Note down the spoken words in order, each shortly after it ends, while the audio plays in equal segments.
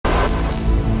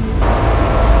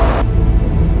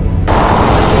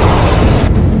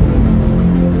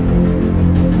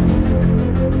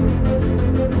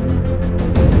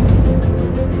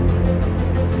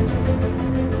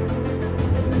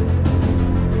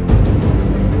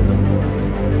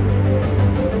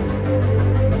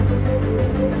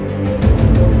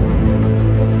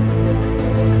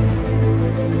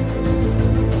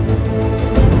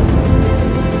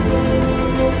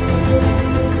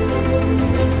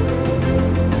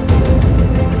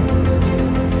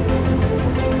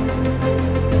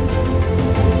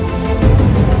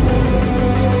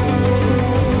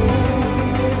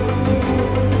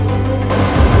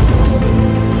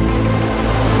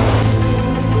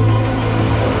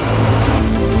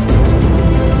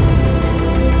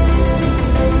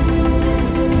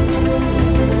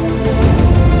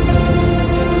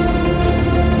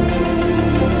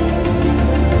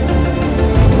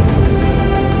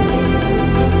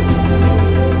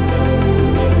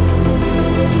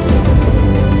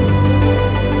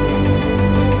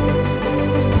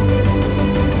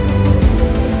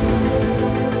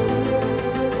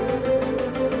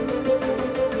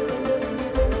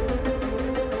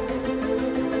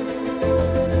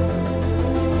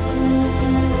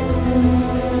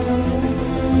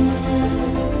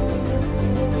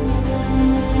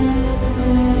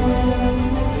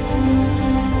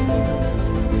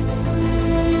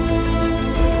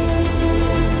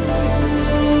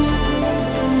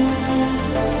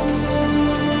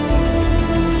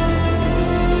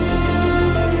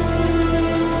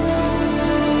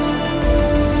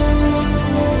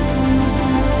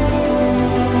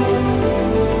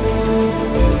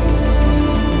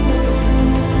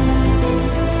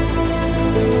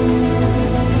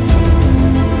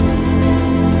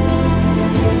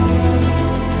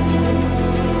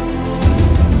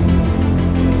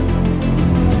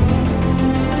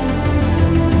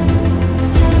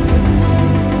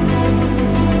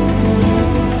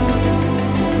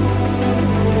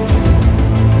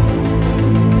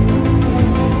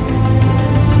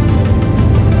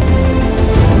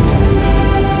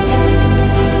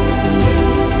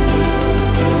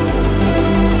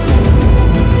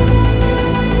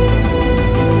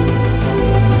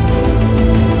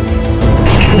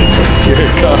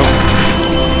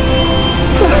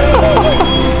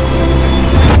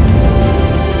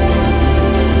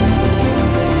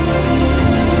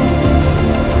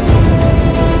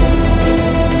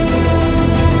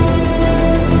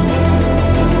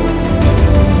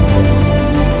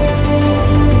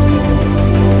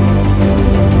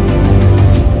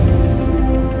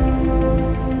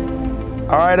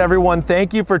right, everyone,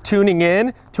 thank you for tuning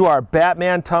in to our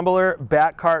Batman Tumbler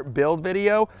Bat Cart build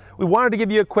video. We wanted to give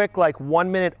you a quick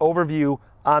 1 minute overview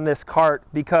on this cart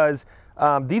because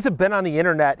these have been on the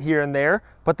internet here and there,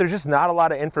 but there's just not a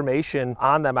lot of information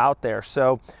on them out there.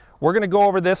 So we're gonna go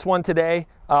over this one today.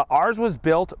 Ours was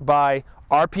built by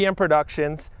RPM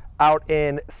Productions out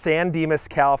in San Dimas,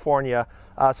 California.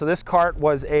 So this cart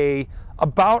was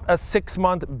about a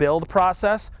 6-month build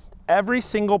process. Every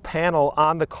single panel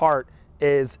on the cart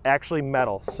is actually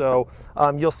metal. So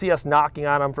you'll see us knocking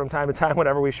on them from time to time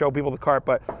whenever we show people the cart,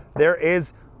 but there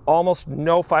is almost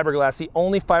no fiberglass. The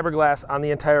only fiberglass on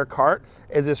the entire cart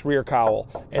is this rear cowl.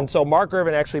 And so Mark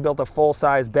Irvin actually built a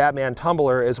full-size Batman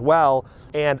tumbler as well.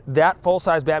 And that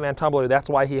full-size Batman tumbler, that's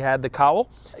why he had the cowl.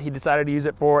 He decided to use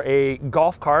it for a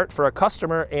golf cart for a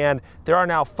customer. And there are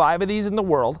now 5 of these in the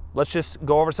world. Let's just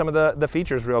go over some of the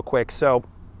features real quick. So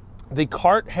the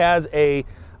cart has a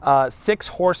 6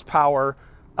 horsepower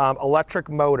electric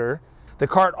motor. The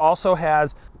cart also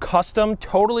has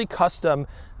totally custom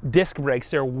disc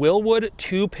brakes. They're Wilwood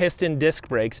 2-piston disc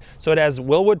brakes. So it has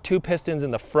Wilwood 2 pistons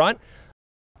in the front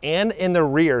and in the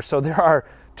rear. So there are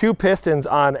 2 pistons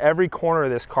on every corner of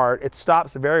this cart. It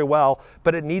stops very well,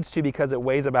 but it needs to because it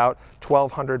weighs about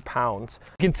 1,200 pounds.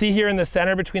 You can see here in the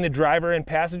center between the driver and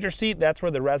passenger seat, that's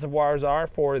where the reservoirs are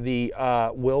for the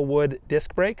Wilwood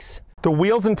disc brakes. The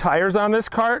wheels and tires on this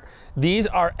cart, these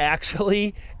are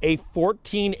actually a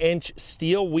 14-inch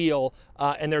steel wheel,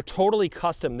 and they're totally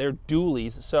custom. They're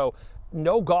dualies. So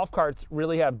no golf carts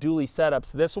really have dually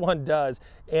setups. This one does.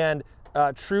 And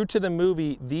true to the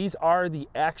movie, these are the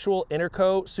actual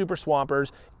Interco Super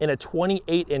Swampers in a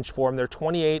 28-inch form. They're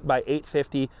 28 by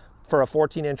 850 for a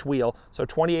 14-inch wheel, so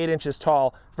 28 inches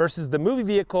tall, versus the movie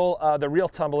vehicle, the real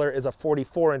Tumbler, is a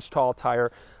 44-inch tall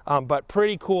tire. But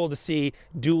pretty cool to see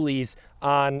dualies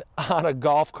on a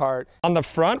golf cart. On the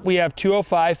front, we have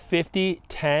 205 50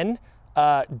 10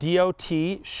 DOT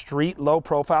street low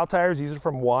profile tires. These are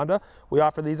from Wanda. We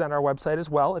offer these on our website as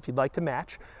well if you'd like to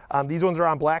match. These ones are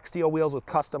on black steel wheels with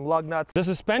custom lug nuts. The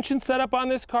suspension setup on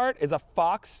this cart is a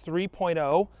Fox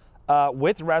 3.0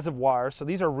 with reservoirs. So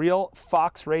these are real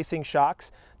Fox racing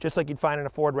shocks, just like you'd find in a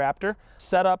Ford Raptor,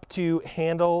 set up to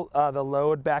handle the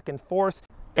load back and forth.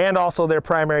 And also their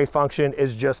primary function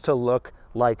is just to look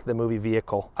like the movie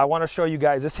vehicle. I want to show you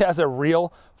guys, this has a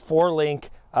real 4-link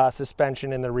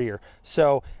suspension in the rear.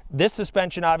 So this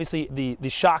suspension, obviously the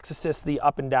shocks assist the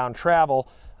up and down travel,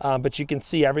 but you can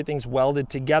see everything's welded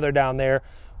together down there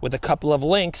with a couple of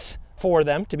links for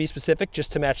them, to be specific,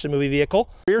 just to match the movie vehicle.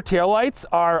 Rear taillights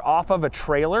are off of a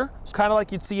trailer. It's kind of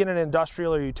like you'd see in an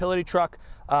industrial or utility truck.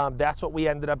 That's what we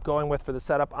ended up going with for the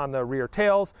setup on the rear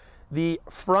tails. The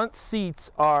front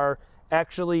seats are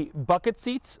actually bucket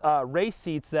seats, race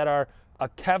seats that are a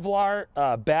Kevlar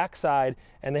backside,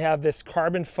 and they have this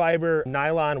carbon fiber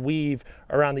nylon weave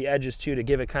around the edges too to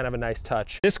give it kind of a nice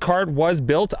touch. This cart was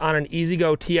built on an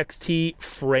E-Z-GO TXT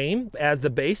frame as the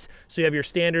base. So you have your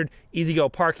standard E-Z-GO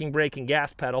parking brake and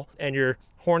gas pedal and your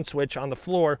horn switch on the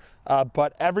floor,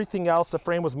 but everything else, the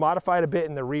frame was modified a bit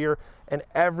in the rear, and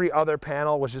every other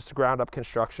panel was just a ground up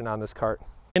construction on this cart.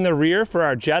 In the rear for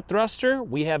our jet thruster,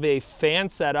 we have a fan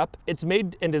setup. It's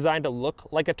made and designed to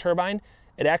look like a turbine.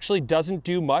 It actually doesn't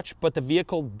do much, but the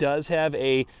vehicle does have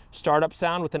a startup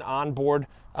sound with an onboard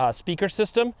speaker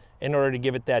system in order to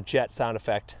give it that jet sound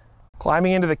effect.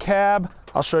 Climbing into the cab,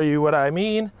 I'll show you what I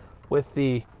mean with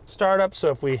the startup. So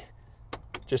if we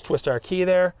just twist our key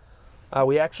there,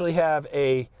 we actually have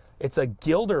it's a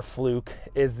Gilderfluke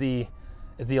is the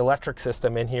electric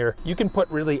system in here. You can put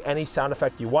really any sound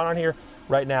effect you want on here.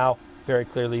 Right now, very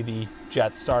clearly the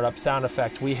jet startup sound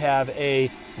effect. We have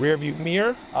a rear view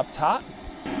mirror up top.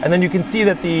 And then you can see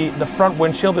that the front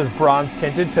windshield is bronze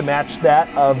tinted to match that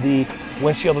of the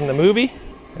windshield in the movie.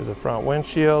 There's the front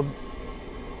windshield.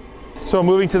 So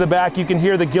moving to the back, you can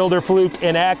hear the Gilderfluke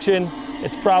in action.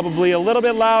 It's probably a little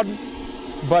bit loud,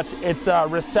 but it's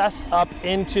recessed up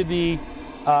into the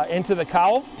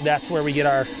cowl. That's where we get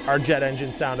our jet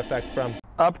engine sound effect from.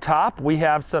 Up top, we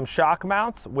have some shock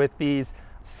mounts with these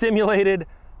simulated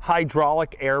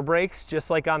hydraulic air brakes, just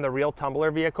like on the real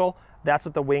Tumbler vehicle. That's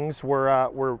what the wings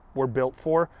were built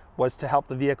for, was to help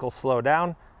the vehicle slow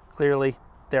down. Clearly,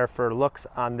 they're for looks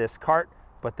on this cart,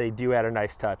 but they do add a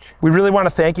nice touch. We really want to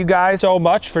thank you guys so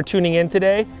much for tuning in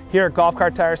today here at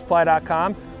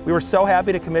golfcarttiresupply.com. We were so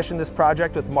happy to commission this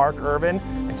project with Mark Irvin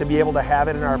and to be able to have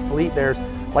it in our fleet.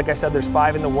 Like I said, there's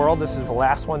 5 in the world. This is the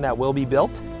last one that will be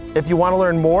built. If you want to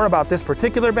learn more about this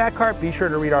particular bat cart, be sure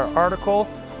to read our article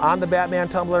on the Batman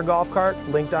Tumbler Golf Cart,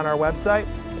 linked on our website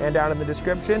and down in the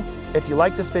description. If you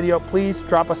like this video, please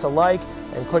drop us a like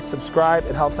and click subscribe.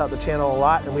 It helps out the channel a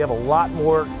lot, and we have a lot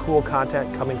more cool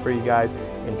content coming for you guys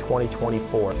in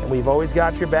 2024. And we've always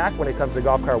got your back when it comes to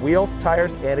golf cart wheels,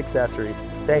 tires, and accessories.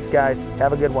 Thanks, guys.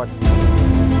 Have a good one.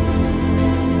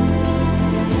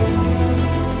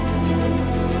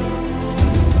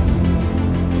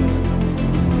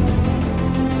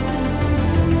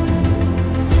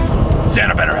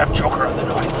 Santa better have Joker on the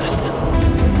naughty list.